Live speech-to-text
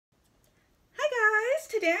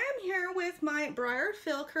today I'm here with my Breyer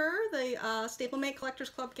Fylkir, the Stablemate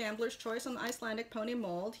Collectors Club Gambler's Choice on the Icelandic Pony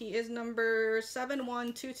mold. He is number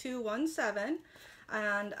 712217,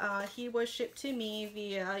 and he was shipped to me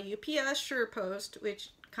via UPS SurePost, which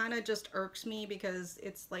kind of just irks me because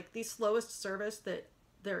it's like the slowest service that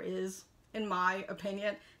there is, in my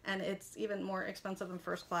opinion, and it's even more expensive than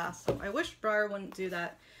first class. So I wish Breyer wouldn't do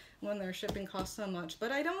that when their shipping costs so much,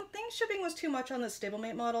 but I don't think shipping was too much on the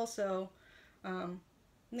Stablemate model, so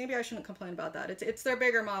maybe I shouldn't complain about that. It's their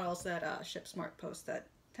bigger models that ship Smart Post that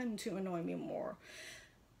tend to annoy me more.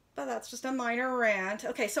 But that's just a minor rant.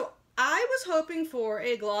 Okay, so I was hoping for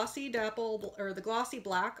a glossy dapple, or the glossy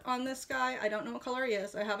black on this guy. I don't know what color he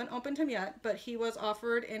is. I haven't opened him yet, but he was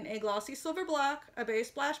offered in a glossy silver black, a bay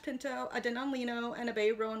splash pinto, a denon lino, and a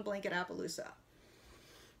bay roan blanket Appaloosa.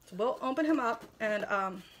 So we'll open him up and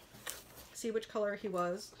see which color he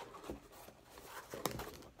was.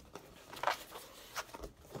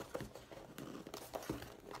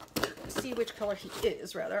 See which color he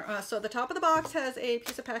is, rather. So the top of the box has a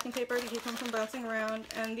piece of packing paper to keep him from bouncing around,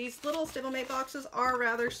 and these little Stablemate boxes are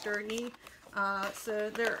rather sturdy,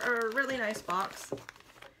 so they're a really nice box.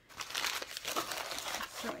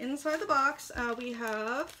 So inside the box we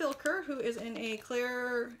have Fylkir, who is in a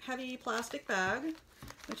clear heavy plastic bag,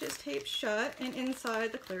 which is taped shut, and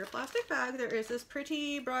inside the clear plastic bag there is this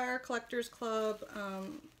pretty Breyer Collectors Club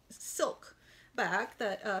silk bag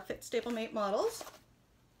that fits Stablemate models.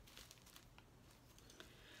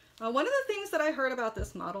 One of the things that I heard about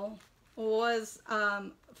this model was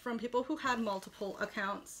from people who had multiple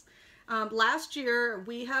accounts. Last year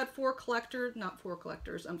we had four Stablemate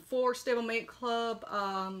Club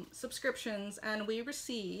subscriptions, and we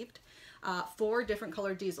received 4 different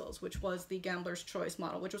colored diesels, which was the Gambler's Choice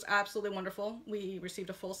model, which was absolutely wonderful. We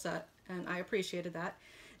received a full set, and I appreciated that.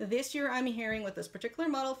 This year I'm hearing with this particular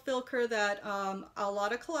model, Fylkir, that a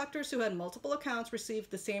lot of collectors who had multiple accounts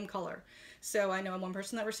received the same color. So I know one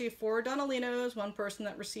person that received 4 Donalinos, one person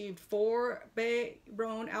that received 4 Bay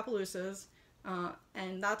Roan Appaloosas,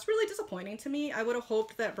 and that's really disappointing to me. I would have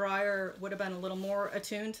hoped that Breyer would have been a little more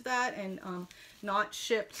attuned to that and not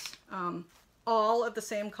shipped all of the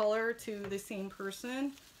same color to the same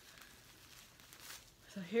person.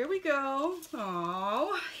 So here we go.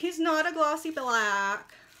 Oh, he's not a glossy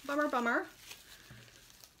black. Bummer, bummer.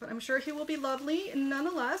 But I'm sure he will be lovely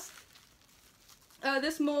nonetheless.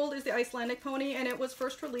 This mold is the Icelandic Pony, and it was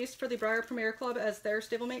first released for the Breyer Premier Club as their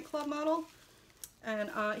Stablemate Club model. And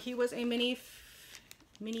he was a mini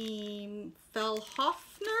Fellhofner,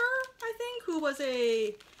 I think, who was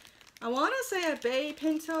a, I want to say a bay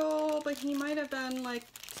pinto, but he might have been like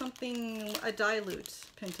something, a dilute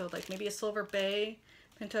pinto, like maybe a silver bay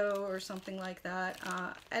pinto or something like that.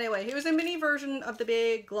 Anyway, he was a mini version of the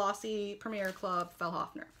big glossy Premier Club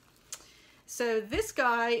Fellhofner. So this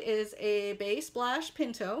guy is a bay splash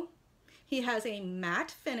pinto. He has a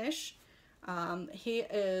matte finish. He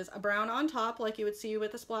is a brown on top like you would see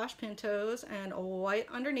with the splash pintos, and white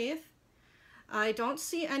underneath. I don't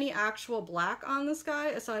see any actual black on this guy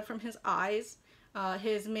aside from his eyes.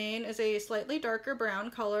 His mane is a slightly darker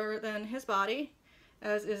brown color than his body,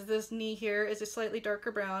 as is this knee here is a slightly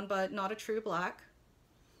darker brown, but not a true black.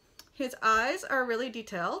 His eyes are really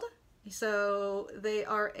detailed, so they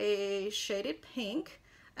are a shaded pink,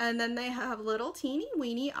 and then they have little teeny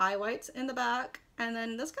weeny eye whites in the back, and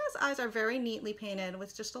then this guy's eyes are very neatly painted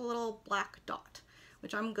with just a little black dot,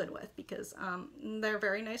 which I'm good with because they're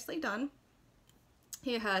very nicely done.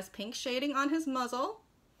 He has pink shading on his muzzle,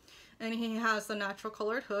 and he has the natural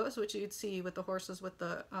colored hooves, which you'd see with the horses with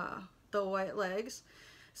the white legs.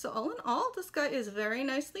 So all in all, this guy is very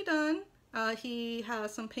nicely done. He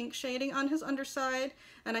has some pink shading on his underside,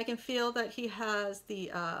 and I can feel that he has the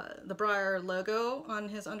Breyer logo on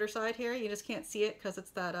his underside here. You just can't see it because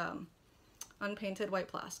it's that unpainted white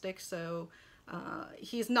plastic. So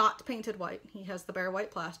he's not painted white. He has the bare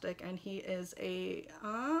white plastic, and he is a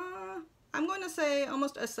I'm going to say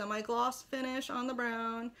almost a semi-gloss finish on the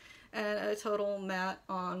brown and a total matte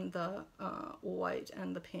on the white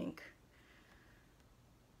and the pink.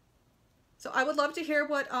 So I would love to hear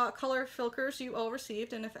what color Fylkirs you all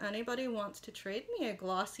received, and if anybody wants to trade me a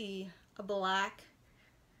glossy black,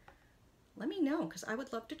 let me know, because I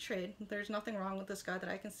would love to trade. There's nothing wrong with this guy that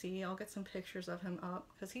I can see. I'll get some pictures of him up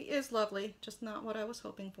because he is lovely, just not what I was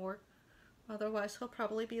hoping for. Otherwise, he'll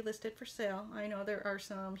probably be listed for sale. I know there are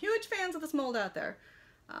some huge fans of this mold out there.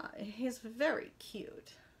 He's very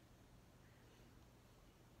cute.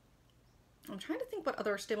 I'm trying to think what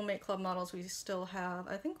other Stablemate Club models we still have.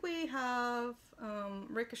 I think we have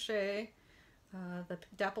Ricochet, the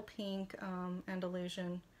Dapple Pink, and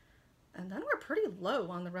Illusion. And then we're pretty low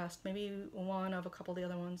on the rest. Maybe one of a couple of the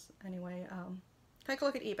other ones. Anyway, take a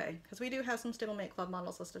look at eBay, because we do have some Stablemate Club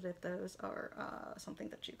models listed if those are something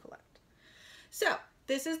that you collect. So,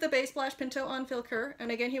 this is the Bay Splash Pinto on Fylkir,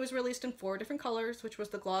 and again he was released in 4 different colors, which was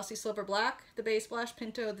the glossy silver black, the Bay Splash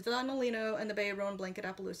Pinto, the Donalino, and the Bay Roan Blanket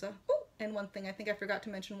Appaloosa. Oh, and one thing I think I forgot to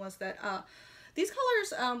mention was that these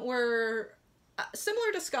colors were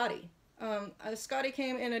similar to Scotty. Scotty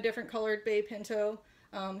came in a different colored Bay Pinto.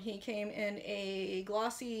 He came in a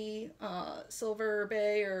glossy silver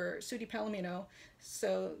bay or sooty palomino,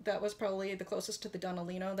 so that was probably the closest to the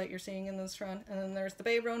Donalino that you're seeing in this front. And then there's the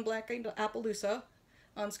Bay Roan Blanket Appaloosa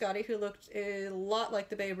on Scotty, who looked a lot like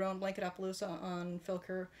the Bay Roan Blanket Appaloosa on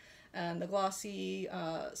Fylkir, and the glossy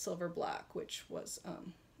silver black, which was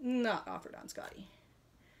not offered on Scotty.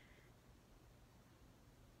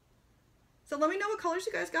 So let me know what colors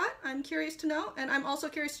you guys got. I'm curious to know, and I'm also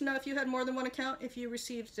curious to know if you had more than one account, if you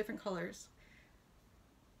received different colors.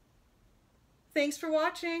 Thanks for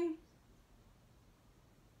watching.